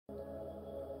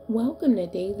Welcome to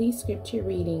Daily Scripture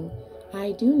Reading.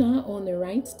 I do not own the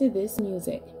rights to this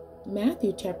music.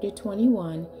 Matthew chapter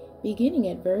 21, beginning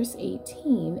at verse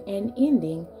 18 and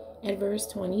ending at verse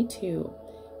 22.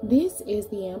 This is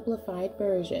the Amplified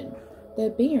Version. The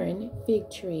barren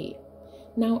fig tree.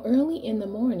 Now early in the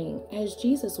morning, as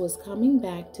Jesus was coming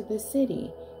back to the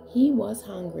city, he was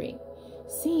hungry.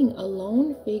 Seeing a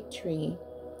lone fig tree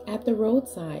at the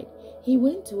roadside, he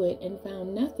went to it and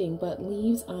found nothing but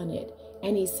leaves on it.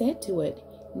 And he said to it,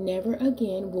 "Never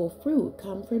again will fruit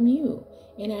come from you."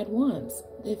 And at once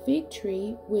the fig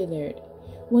tree withered.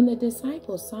 When the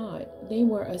disciples saw it, they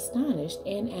were astonished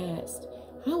and asked,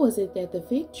 "How is it that the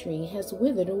fig tree has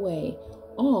withered away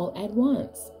all at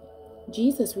once?"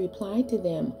 Jesus replied to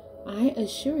them, "I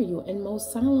assure you and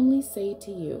most solemnly say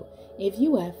to you, if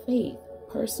you have faith,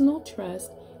 personal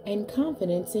trust, and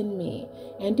confidence in me,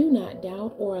 and do not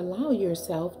doubt or allow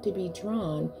yourself to be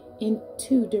drawn in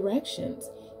two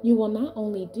directions, you will not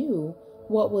only do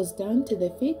what was done to the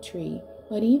fig tree,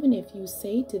 but even if you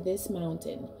say to this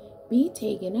mountain, 'Be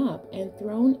taken up and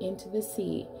thrown into the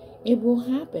sea,' it will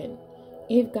happen,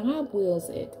 if God wills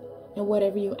it. And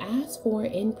whatever you ask for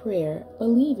in prayer,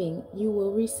 believing, you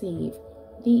will receive."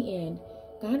 The end.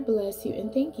 God bless you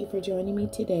and thank you for joining me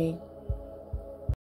today.